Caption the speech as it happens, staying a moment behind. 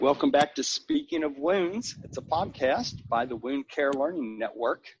Welcome back to Speaking of Wounds. It's a podcast by the Wound Care Learning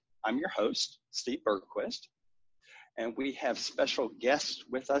Network. I'm your host, Steve Bergquist, and we have special guests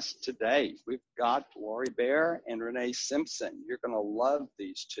with us today. We've got Lori Bear and Renee Simpson. You're going to love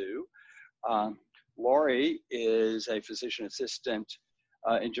these two. Lori is a physician assistant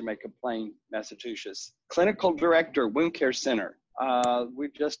in Jamaica Plain, Massachusetts. Clinical Director, Wound Care Center. We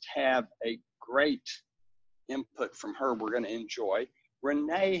just have a great input from her we're going to enjoy.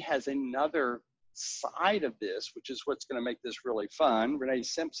 Renee has another side of this, which is what's going to make this really fun. Renee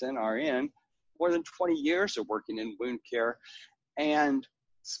Simpson, RN, more than 20 years of working in wound care and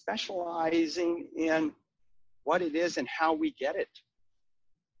specializing in what it is and how we get it.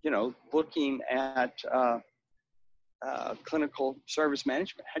 You know, looking at clinical service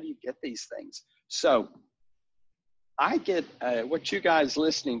management. How do you get these things? So I get what you guys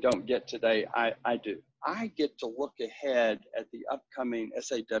listening don't get today, I do. I get to look ahead at the upcoming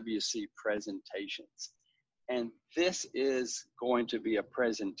SAWC presentations. And this is going to be a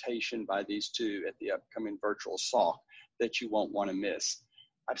presentation by these two at the upcoming virtual SAWC that you won't want to miss.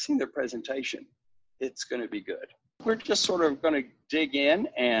 I've seen their presentation. It's going to be good. We're just sort of going to dig in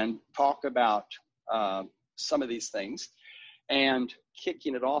and talk about some of these things. And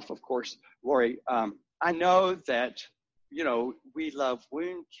kicking it off, of course, Lori, I know that, you know, we love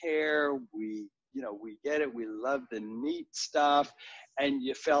wound care. We get it. We love the neat stuff. And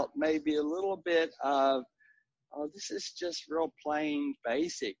you felt maybe a little bit of, oh, this is just real plain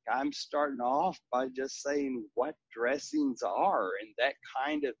basic. I'm starting off by just saying what dressings are and that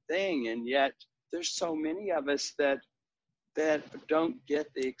kind of thing. And yet there's so many of us that don't get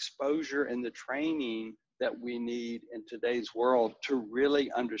the exposure and the training that we need in today's world to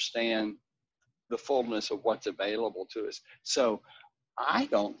really understand the fullness of what's available to us. So I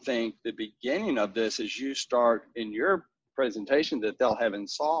don't think the beginning of this is you start in your presentation that they'll have in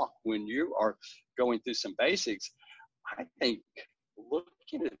SAWC when you are going through some basics. I think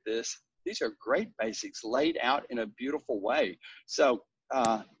looking at this, these are great basics laid out in a beautiful way. So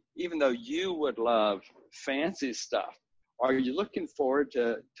even though you would love fancy stuff, are you looking forward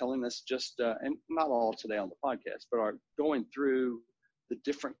to telling us just, and not all today on the podcast, but are going through the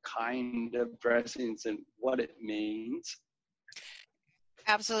different kind of dressings and what it means?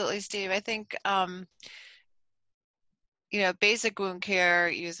 Absolutely, Steve. I think, basic wound care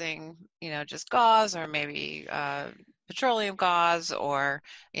using, just gauze or maybe petroleum gauze or,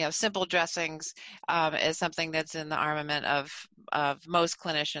 simple dressings is something that's in the armament of most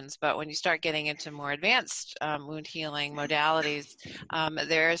clinicians. But when you start getting into more advanced wound healing modalities,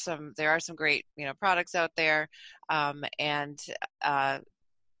 there are some great, products out there and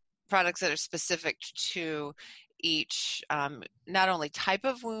products that are specific to each not only type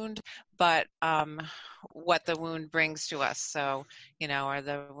of wound, but what the wound brings to us. So, are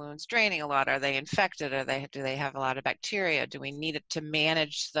the wounds draining a lot? Are they infected? Do they have a lot of bacteria? Do we need it to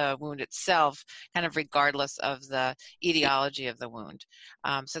manage the wound itself, kind of regardless of the etiology of the wound?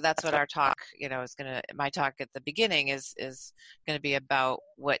 So that's what our talk, my talk at the beginning is going to be about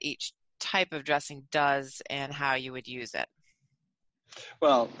what each type of dressing does and how you would use it.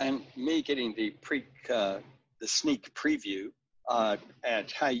 Well, and me getting the sneak preview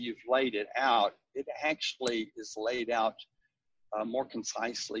at how you've laid it out, it actually is laid out more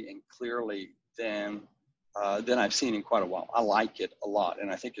concisely and clearly than I've seen in quite a while. I like it a lot,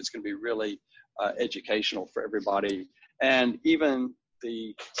 and I think it's going to be really educational for everybody. And even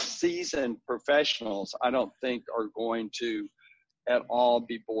the seasoned professionals, I don't think are going to at all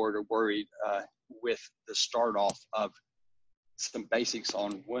be bored or worried with the start off of some basics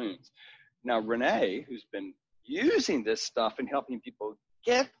on wounds. Now, Renee, who's been using this stuff and helping people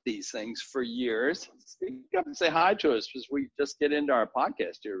get these things for years, speak up and say hi to us as we just get into our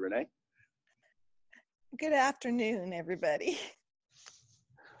podcast here, Renee. Good afternoon, everybody.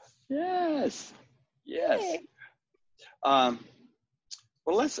 Yes. Hey.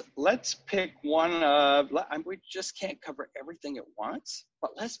 Well, let's pick one of, we just can't cover everything at once,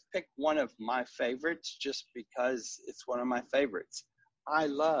 but let's pick one of my favorites just because it's one of my favorites. I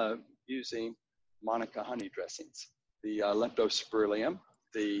love using Manuka honey dressings, the Leptospirillum,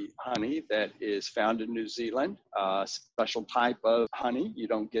 the honey that is found in New Zealand, a special type of honey. You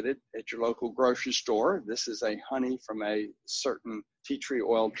don't get it at your local grocery store. This is a honey from a certain tea tree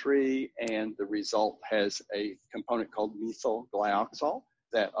oil tree, and the result has a component called methyl glyoxal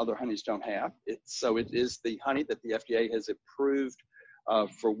that other honeys don't have. So it is the honey that the FDA has approved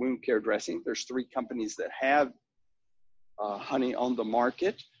for wound care dressing. There's 3 companies that have honey on the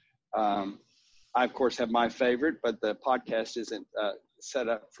market. I, of course, have my favorite, but the podcast isn't set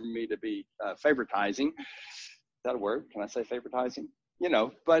up for me to be favoritizing. Is that a word? Can I say favoritizing?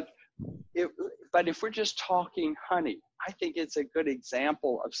 but if we're just talking honey, I think it's a good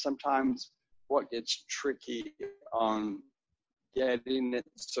example of sometimes what gets tricky on getting it.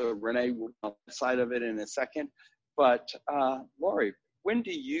 So Renee will on the side of it in a second. But Lori, when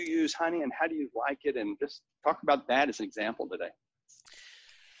do you use honey and how do you like it? And just talk about that as an example today.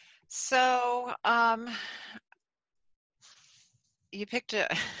 So you picked a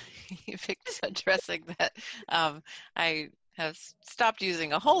dressing that I have stopped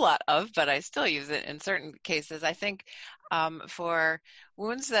using a whole lot of, but I still use it in certain cases. I think for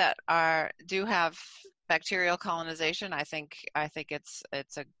wounds that do have bacterial colonization, I think it's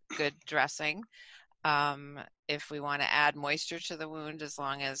a good dressing. If we want to add moisture to the wound, as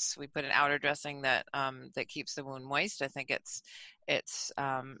long as we put an outer dressing that keeps the wound moist, I think it's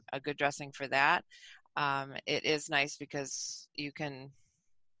a good dressing for that. It is nice because you can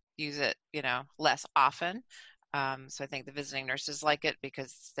use it, less often. So I think the visiting nurses like it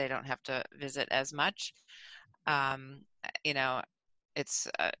because they don't have to visit as much. It's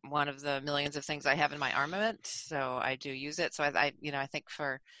one of the millions of things I have in my armament, so I do use it. So I think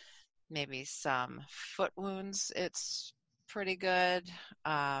for maybe some foot wounds, it's pretty good.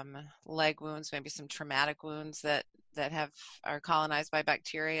 Leg wounds, maybe some traumatic wounds that are colonized by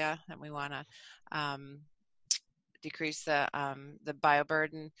bacteria, and we want to decrease the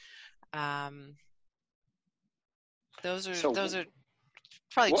bioburden. Those are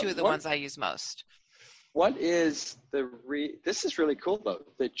probably two of the ones I use most. What is this is really cool though,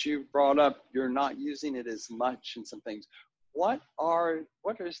 that you brought up, you're not using it as much in some things. What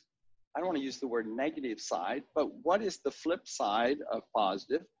is, I don't want to use the word negative side, but what is the flip side of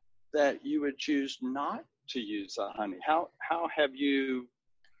positive that you would choose not to use honey? How have you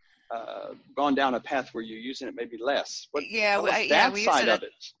gone down a path where you're using it maybe less? We used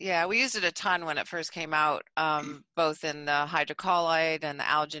it a ton when it first came out, both in the hydrocolloid and the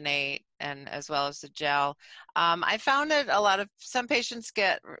alginate, and as well as the gel. I found that some patients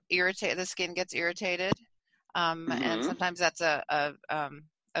get irritated. The skin gets irritated, and sometimes that's a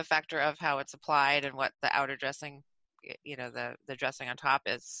factor of how it's applied and what the outer dressing, the dressing on top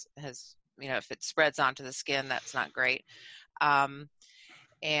has. If it spreads onto the skin, that's not great. I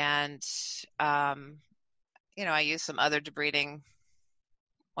use some other debriding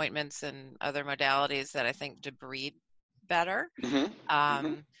ointments and other modalities that I think debride better.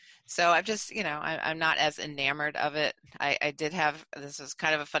 So I've just, I'm not as enamored of it. I did have, this was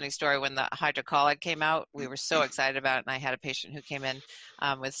kind of a funny story, when the hydrocolloid came out, we were so excited about it, and I had a patient who came in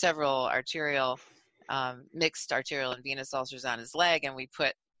with several mixed arterial and venous ulcers on his leg, and we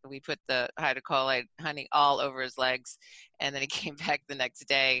put the hydrocolloid honey all over his legs, and then he came back the next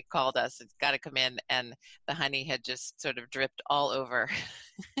day, called us, it's got to come in, and the honey had just sort of dripped all over.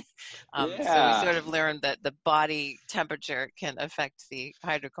 So we sort of learned that the body temperature can affect the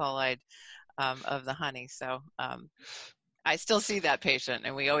hydrocolloid of the honey. So I still see that patient,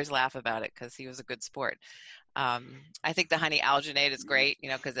 and we always laugh about it because he was a good sport. I think the honey alginate is great,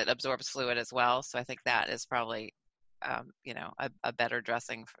 because it absorbs fluid as well. So I think that is probably a better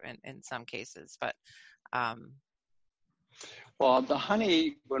dressing in some cases, but well, the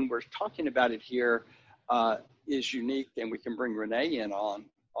honey, when we're talking about it here, is unique, and we can bring Renee in on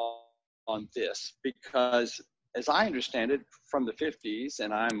this, because as I understand it, from the 50s,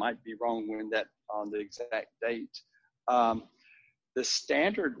 and I might be wrong on the exact date, the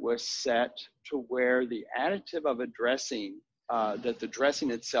standard was set to where the additive of a dressing, that the dressing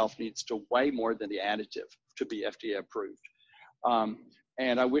itself needs to weigh more than the additive to be FDA approved.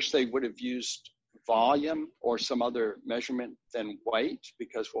 And I wish they would have used volume or some other measurement than weight,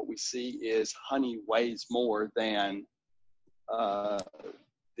 because what we see is honey weighs more than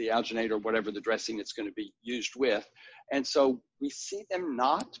the alginate or whatever the dressing it's going to be used with. And so we see them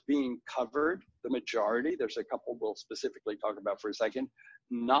not being covered, the majority, there's a couple we'll specifically talk about for a second,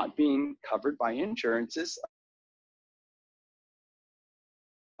 not being covered by insurances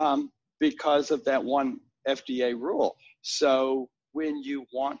because of that one FDA rule. So when you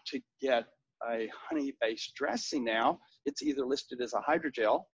want to get a honey-based dressing now, it's either listed as a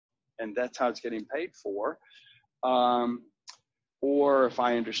hydrogel, and that's how it's getting paid for, or if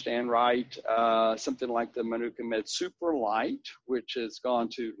I understand right, something like the Manuka Med Super Light, which has gone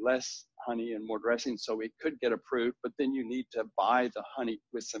to less honey and more dressing, so it could get approved, but then you need to buy the honey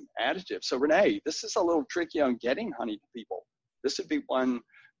with some additives. So Renee, this is a little tricky on getting honey to people. This would be one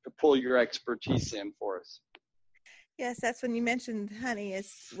to pull your expertise in for us. Yes, that's when you mentioned honey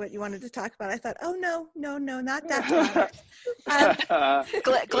is what you wanted to talk about. I thought, oh, no, not that product.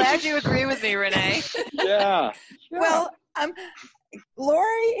 Glad you agree with me, Renee. Yeah. Well,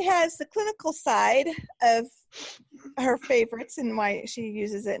 Lori has the clinical side of her favorites and why she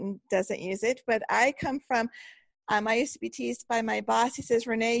uses it and doesn't use it. But I come from, I used to be teased by my boss. He says,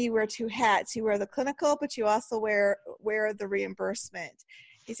 Renee, you wear two hats. You wear the clinical, but you also wear the reimbursement.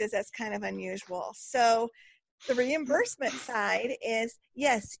 He says that's kind of unusual. So the reimbursement side is,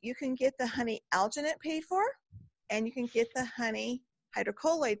 yes, you can get the honey alginate paid for, and you can get the honey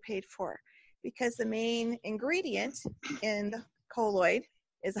hydrocolloid paid for, because the main ingredient in the colloid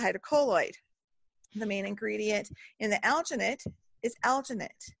is the hydrocolloid. The main ingredient in the alginate is alginate.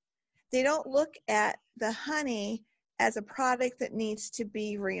 They don't look at the honey as a product that needs to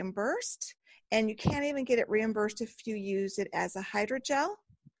be reimbursed, and you can't even get it reimbursed if you use it as a hydrogel,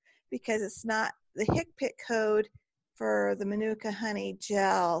 because it's not, the HCPCS code for the Manuka honey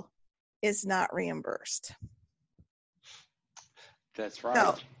gel is not reimbursed. That's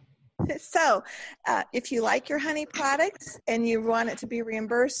right. So if you like your honey products and you want it to be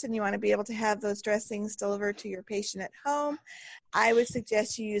reimbursed and you want to be able to have those dressings delivered to your patient at home, I would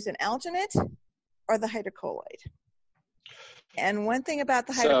suggest you use an alginate or the hydrocolloid. And one thing about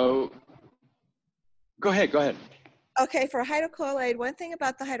the hydrocolloid. So, go ahead. Okay, for hydrocolloid, one thing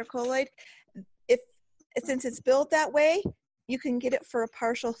about the hydrocolloid, since it's built that way, you can get it for a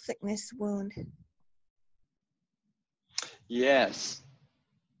partial thickness wound. Yes.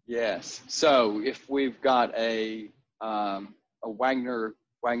 So if we've got a Wagner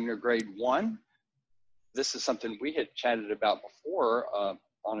grade 1, this is something we had chatted about before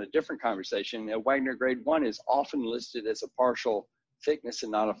on a different conversation. A Wagner grade 1 is often listed as a partial thickness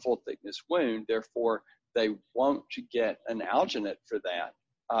and not a full thickness wound. Therefore, they won't get an alginate for that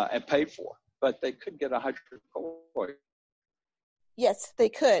and paid for, but they could get a hydrocolloid. Yes, they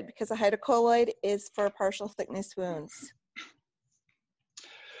could, because a hydrocolloid is for partial thickness wounds.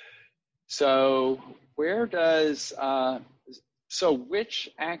 So where does, so which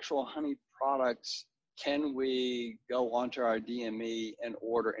actual honey products can we go onto our DME and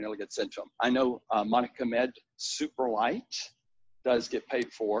order and it'll get sent to them? I know Monica Med Super Light does get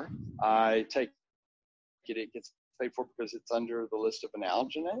paid for. I take it gets paid for because it's under the list of an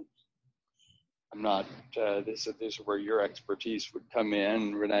alginate. I'm not, this is where your expertise would come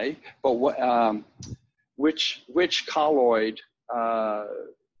in, Renee, but what, which colloid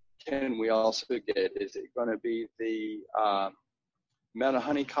can we also get? Is it going to be the Meta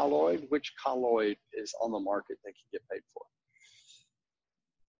Honey colloid? Which colloid is on the market that can get paid for?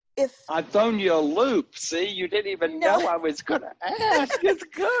 I've thrown you a loop. See, you didn't even know I was going to ask. It's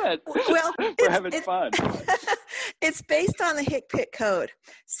good. Well, we're having fun. It's based on the HCPCS code.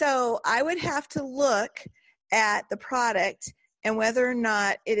 So I would have to look at the product and whether or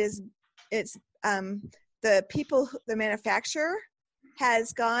not it's the manufacturer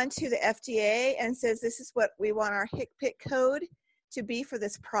has gone to the FDA and says this is what we want our HCPCS code to be for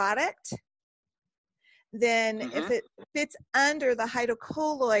this product. Then if it fits under the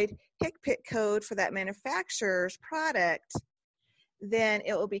hydrocolloid HCPCS code for that manufacturer's product, then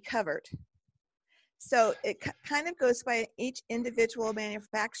it will be covered. So it kind of goes by each individual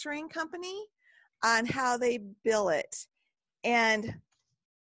manufacturing company on how they bill it. And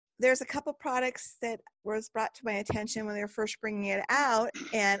there's a couple products that was brought to my attention when they were first bringing it out,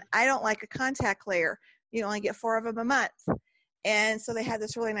 and I don't like a contact layer. You only get 4 of them a month. And so they had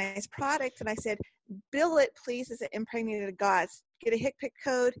this really nice product, and I said, bill it, please, as an impregnated gauze. Get a HCPCS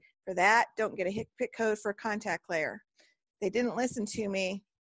code for that. Don't get a HCPCS code for a contact layer. They didn't listen to me.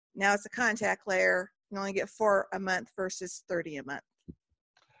 Now it's a contact layer. You only get 4 a month versus 30 a month.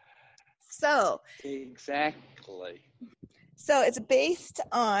 So exactly. So it's based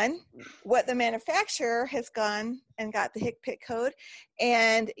on what the manufacturer has gone and got the HCPCS code,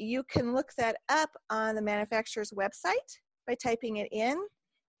 and you can look that up on the manufacturer's website by typing it in,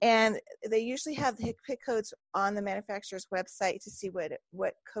 and they usually have the HCPCS codes on the manufacturer's website to see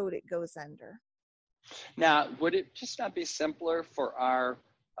what code it goes under. Now, would it just not be simpler for our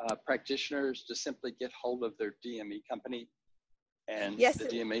practitioners to simply get hold of their DME company? And yes, the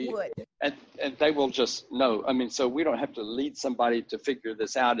DME, it would. And they will just know. I mean, so we don't have to lead somebody to figure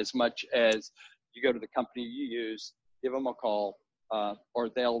this out as much as you go to the company you use, give them a call, or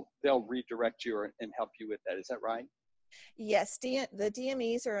they'll redirect you and help you with that. Is that right? Yes, the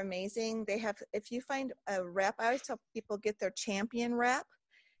DMEs are amazing. They have, if you find a rep, I always tell people get their champion rep,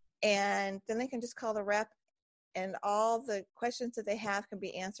 and then they can just call the rep, and all the questions that they have can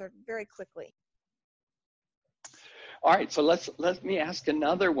be answered very quickly. All right, so let me ask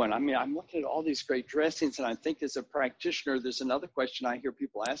another one. I mean, I'm looking at all these great dressings, and I think as a practitioner, there's another question I hear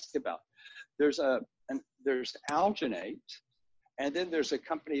people ask about. There's alginate, and then there's a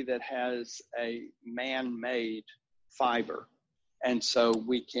company that has a man-made fiber, and so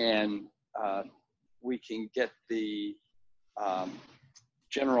we can we can get the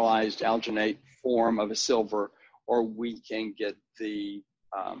generalized alginate form of a silver, or we can get the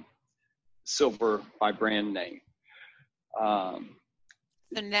silver by brand name.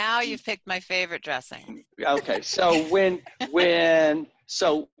 So now you've picked my favorite dressing. Okay, so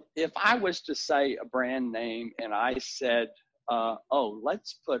so if I was to say a brand name and I said, oh,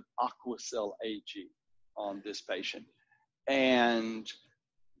 let's put Aquacel AG on this patient, and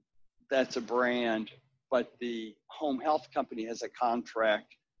that's a brand, but the home health company has a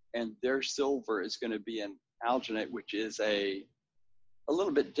contract and their silver is going to be an alginate, which is a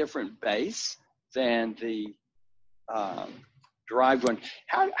little bit different base than the derived one.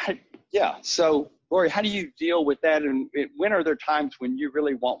 So Lori, how do you deal with that? And when are there times when you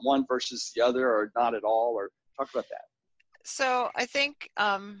really want one versus the other, or not at all? Or talk about that. So I think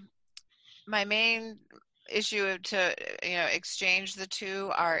my main issue to exchange the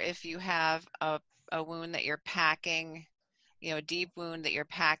two are if you have a wound that you're packing, a deep wound that you're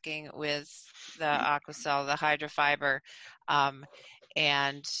packing with the Aquacel, the hydrofiber,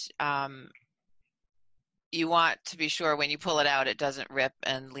 and you want to be sure when you pull it out, it doesn't rip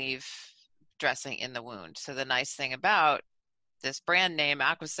and leave dressing in the wound. So the nice thing about this brand name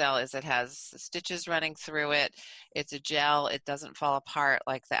Aquacel is it has stitches running through it. It's a gel. It doesn't fall apart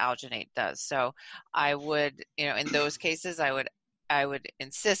like the alginate does. So I would, in those cases, I would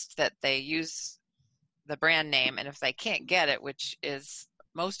insist that they use the brand name. And if they can't get it, which is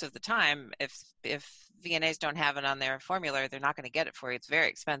most of the time, if VNAs don't have it on their formulary, they're not going to get it for you. It's very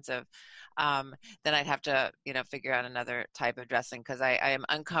expensive. Then I'd have to, figure out another type of dressing, because I am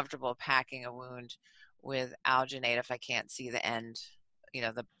uncomfortable packing a wound with alginate if I can't see the end,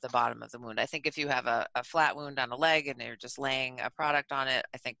 the bottom of the wound. I think if you have a flat wound on a leg and you're just laying a product on it,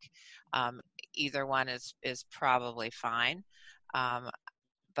 I think either one is probably fine.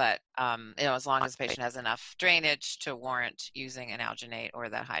 But as long as the patient has enough drainage to warrant using an alginate or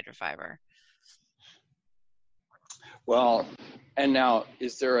the hydrofiber. Well, and now,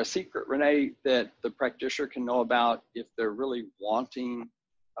 is there a secret, Renee, that the practitioner can know about if they're really wanting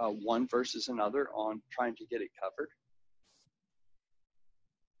one versus another on trying to get it covered?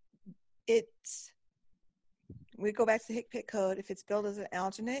 We go back to the HCPCS code. If it's billed as an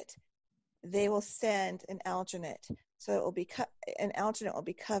alginate, they will send an alginate. So it will be an alginate will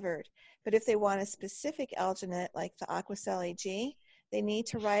be covered. But if they want a specific alginate like the Aquacel AG, they need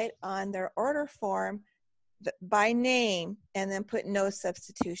to write on their order form by name and then put no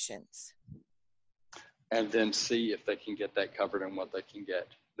substitutions. And then see if they can get that covered and what they can get.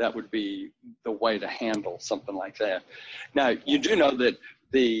 That would be the way to handle something like that. Now, you do know that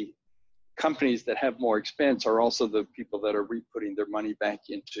the companies that have more expense are also the people that are re-putting their money back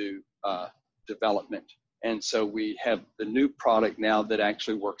into development. And so we have the new product now that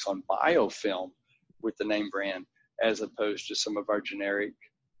actually works on biofilm with the name brand, as opposed to some of our generic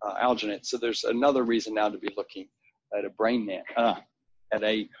alginates. So there's another reason now to be looking at a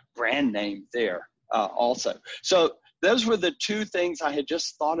brand name there also. So those were the two things I had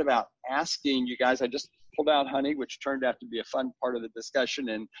just thought about asking you guys. I just pulled out honey, which turned out to be a fun part of the discussion,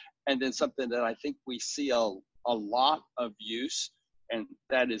 and then something that I think we see a lot of use, and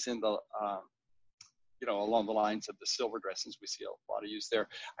that is in the along the lines of the silver dressings. We see a lot of use there.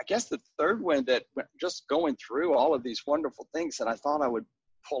 I guess the third one, that just going through all of these wonderful things that I thought I would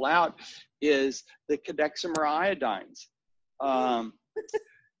pull out, is the Cadexamer iodines.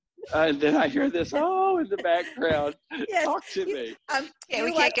 And then I hear this, in the background. Yes. Talk to me. Yeah,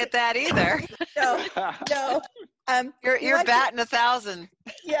 we can't get that either. No. You're like batting 1,000.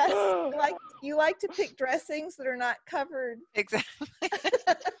 Yes. You like to pick dressings that are not covered. Exactly.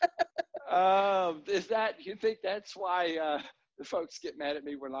 You think that's why the folks get mad at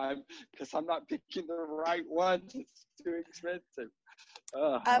me because I'm not picking the right ones? It's too expensive.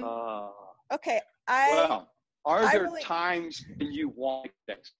 Okay. Are there times when you want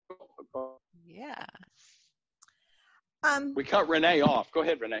Dex? Yeah. We cut Renee off. Go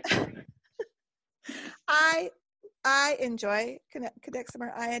ahead, Renee. I enjoy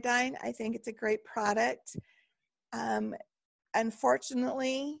Cadexamer iodine. I think it's a great product.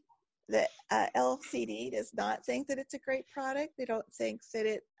 Unfortunately, the LCD does not think that it's a great product. They don't think that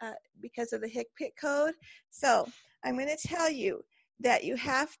it, because of the HCPCS code. So I'm going to tell you that you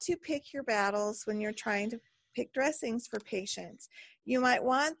have to pick your battles when you're trying to pick dressings for patients. You might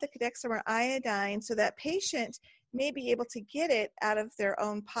want the Cadexamer iodine so that patient may be able to get it out of their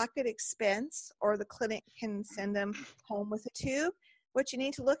own pocket expense, or the clinic can send them home with a tube. What you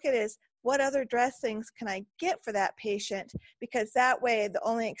need to look at is, what other dressings can I get for that patient? Because that way, the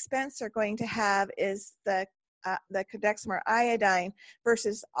only expense they're going to have is the the Cadexmer iodine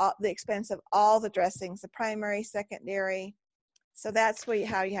versus the expense of all the dressings, the primary, secondary. So that's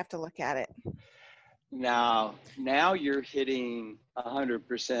how you have to look at it. Now you're hitting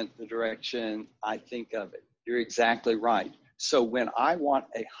 100% the direction I think of it. You're exactly right. So when I want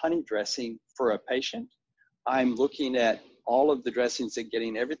a honey dressing for a patient, I'm looking at all of the dressings and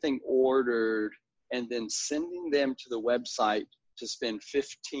getting everything ordered and then sending them to the website to spend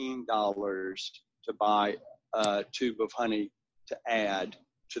 $15 to buy a tube of honey to add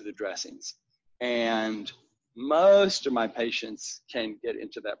to the dressings. And most of my patients can get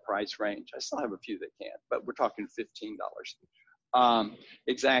into that price range. I still have a few that can't, but we're talking $15.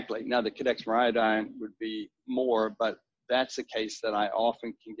 Exactly. Now the Cadexmer iodine would be more, but that's a case that I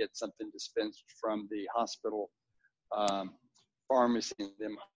often can get something dispensed from the hospital pharmacy,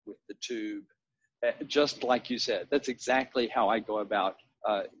 them with the tube. Just like you said, that's exactly how I go about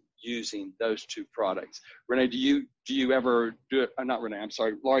using those two products. Renee, do you ever do it? Not Renee, I'm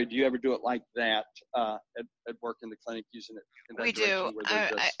sorry, Laurie. Do you ever do it like that at work in the clinic, using it in that We do.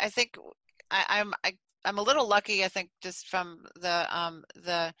 I think I'm a little lucky. I think just from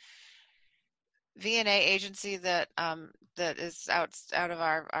the VNA agency that is out of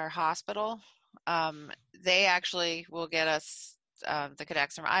our hospital. They actually will get us the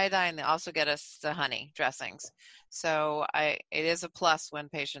Cadexmer iodine. They also get us the honey dressings. So it is a plus when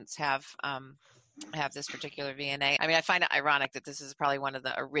patients have this particular VNA. I mean, I find it ironic that this is probably one of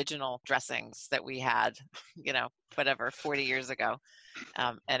the original dressings that we had, 40 years ago,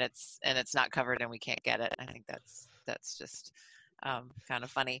 and it's not covered and we can't get it. I think that's just kind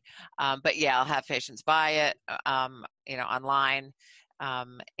of funny. But yeah, I'll have patients buy it, online.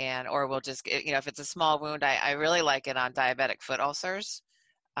 Or we'll just, if it's a small wound, I really like it on diabetic foot ulcers.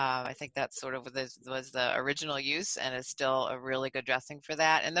 I think that's sort of was the original use and is still a really good dressing for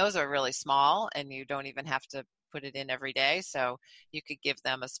that. And those are really small and you don't even have to put it in every day. So you could give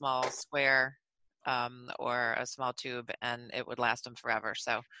them a small square or a small tube and it would last them forever.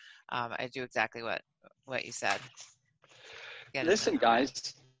 So I do exactly what you said. Listen,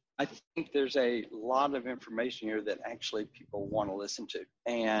 guys, I think there's a lot of information here that actually people want to listen to.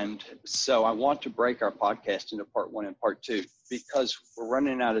 And so I want to break our podcast into part 1 and part 2 because we're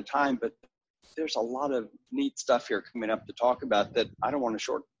running out of time, but there's a lot of neat stuff here coming up to talk about that I don't want to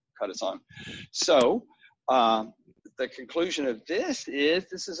shortcut us on. So the conclusion of this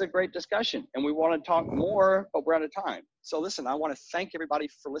is a great discussion and we want to talk more, but we're out of time. So listen, I want to thank everybody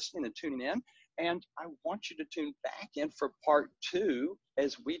for listening and tuning in. And I want you to tune back in for part 2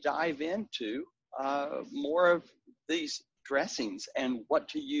 as we dive into more of these dressings and what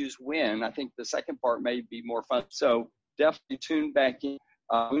to use when. I think the second part may be more fun. So definitely tune back in.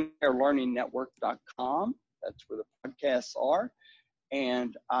 WoundCareLearningNetwork.com. That's where the podcasts are.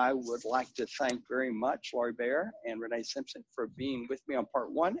 And I would like to thank very much Laurie Bear and Renee Simpson for being with me on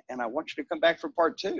part 1. And I want you to come back for part 2.